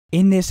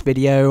In this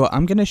video,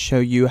 I'm going to show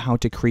you how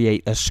to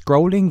create a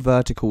scrolling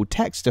vertical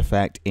text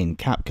effect in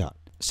CapCut.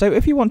 So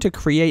if you want to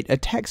create a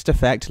text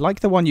effect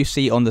like the one you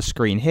see on the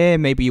screen here,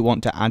 maybe you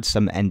want to add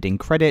some ending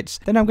credits,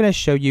 then I'm going to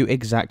show you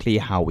exactly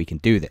how we can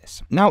do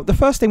this. Now, the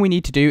first thing we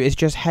need to do is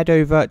just head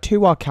over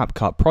to our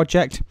CapCut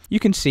project.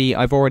 You can see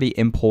I've already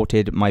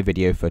imported my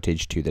video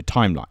footage to the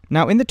timeline.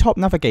 Now, in the top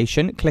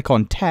navigation, click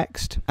on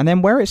text, and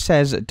then where it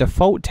says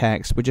default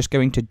text, we're just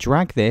going to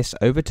drag this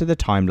over to the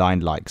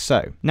timeline like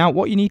so. Now,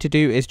 what you need to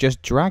do is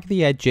just drag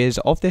the edges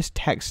of this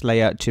text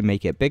layer to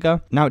make it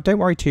bigger. Now, don't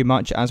worry too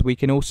much, as we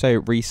can also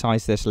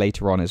resize this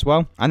later on as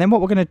well. And then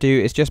what we're going to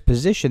do is just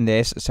position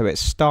this so it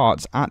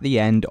starts at the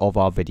end of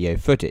our video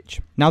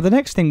footage. Now, the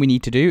next thing we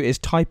need to do is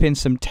type in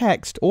some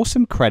text or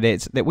some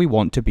credits that we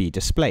want to be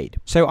displayed.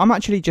 So I'm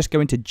actually just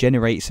going to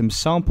generate some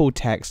sample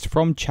text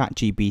from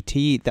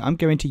ChatGPT that I'm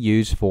going to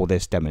use for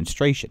this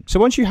demonstration. So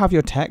once you have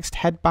your text,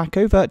 head back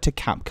over to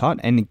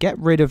CapCut and get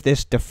rid of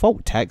this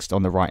default text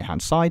on the right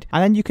hand side,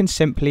 and then you can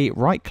simply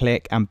right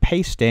click and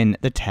paste in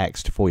the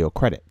text for your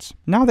credits.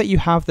 Now that you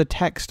have the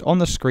text on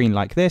the screen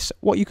like this,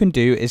 what you can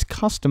do is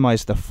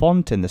customize the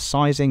font and the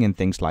sizing and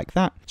things like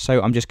that.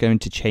 So I'm just going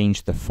to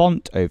change the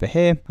font over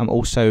here. I'm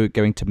also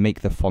going to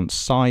make the font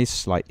size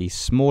slightly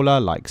smaller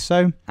like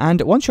so.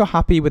 And once you're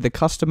happy with the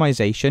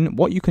customization,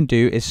 what you can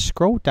do is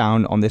scroll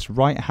down on this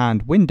right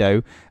hand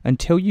window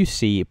until you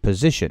see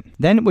position.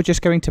 Then we're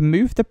just going to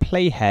move the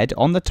playhead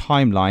on the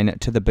timeline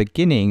to the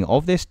beginning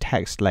of this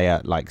text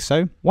layer like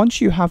so.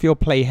 Once you have your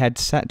playhead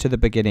set to the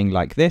beginning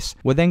like this,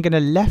 we're then going to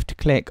left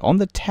click on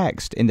the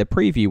text in the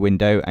preview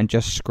window and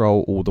just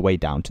scroll all the way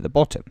down to the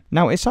bottom.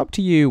 Now, it's up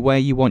to you where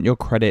you want your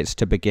credits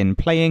to begin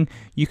playing.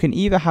 You can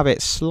either have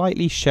it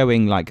slightly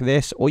showing like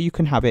this, or you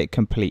can have it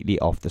completely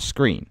off the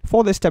screen.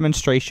 For this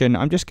demonstration,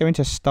 I'm just going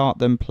to start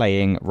them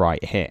playing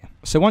right here.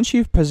 So once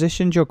you've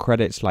positioned your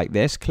credits like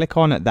this, click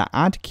on the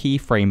Add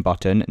Keyframe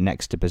button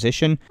next to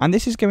position, and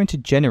this is going to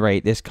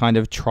generate this kind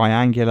of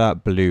triangular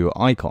blue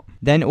icon.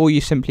 Then all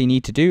you simply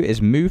need to do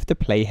is move the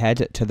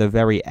playhead to the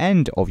very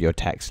end of your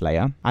text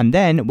layer, and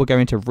then we're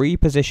going to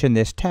reposition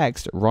this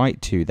text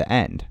right to the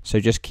end.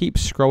 So just keep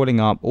scrolling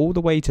up all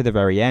the way to the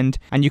very end,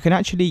 and you can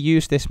actually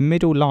use this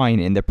middle line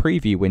in the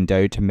preview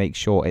window to make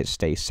sure it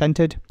stays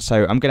centered.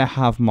 So I'm going to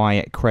have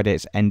my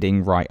credits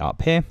ending right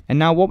up here, and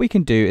now what we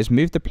can do is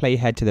move the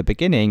playhead to the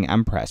beginning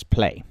and press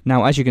play.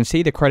 Now, as you can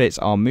see, the credits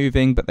are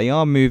moving, but they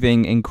are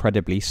moving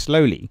incredibly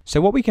slowly.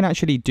 So what we can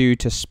actually do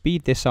to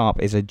speed this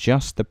up is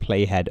adjust the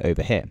playhead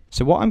over here.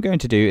 So what I'm going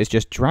to do is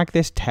just drag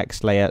this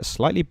text layer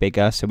slightly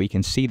bigger so we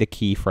can see the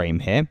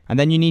keyframe here, and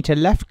then you need to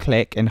left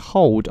click and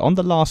hold on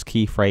the last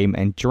keyframe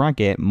and drag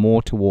it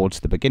more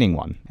towards the beginning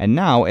one. And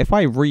now if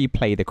I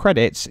replay the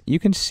credits, you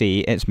can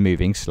see it's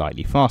moving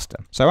slightly faster.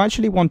 So I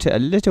actually want it a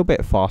little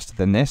bit faster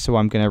than this, so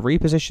I'm going to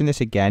reposition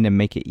this again and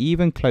make it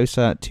even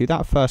closer to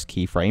that first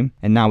keyframe,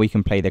 and now we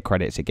can play the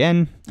credits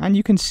again, and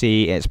you can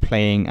see it's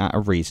playing at a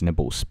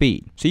reasonable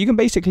speed. So you can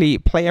basically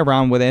play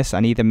around with this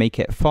and either make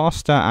it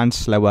faster and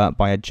slower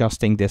by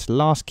adjusting this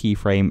last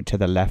keyframe to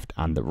the left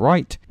and the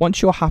right.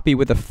 Once you're happy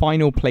with the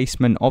final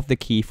placement of the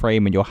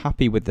keyframe and you're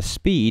happy with the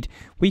speed,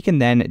 we can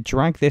then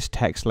drag this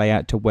text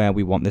layer to where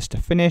we want this to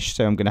finish.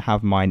 So I'm going to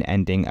have mine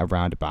ending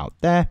around about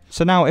there.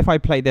 So now if I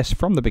play this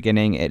from the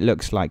beginning, it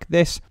looks like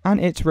this, and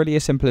it's really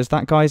as simple as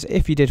that, guys.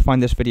 If you did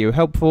find this video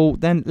helpful,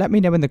 then let me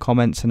know in the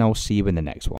comments, and I'll see you in the next one.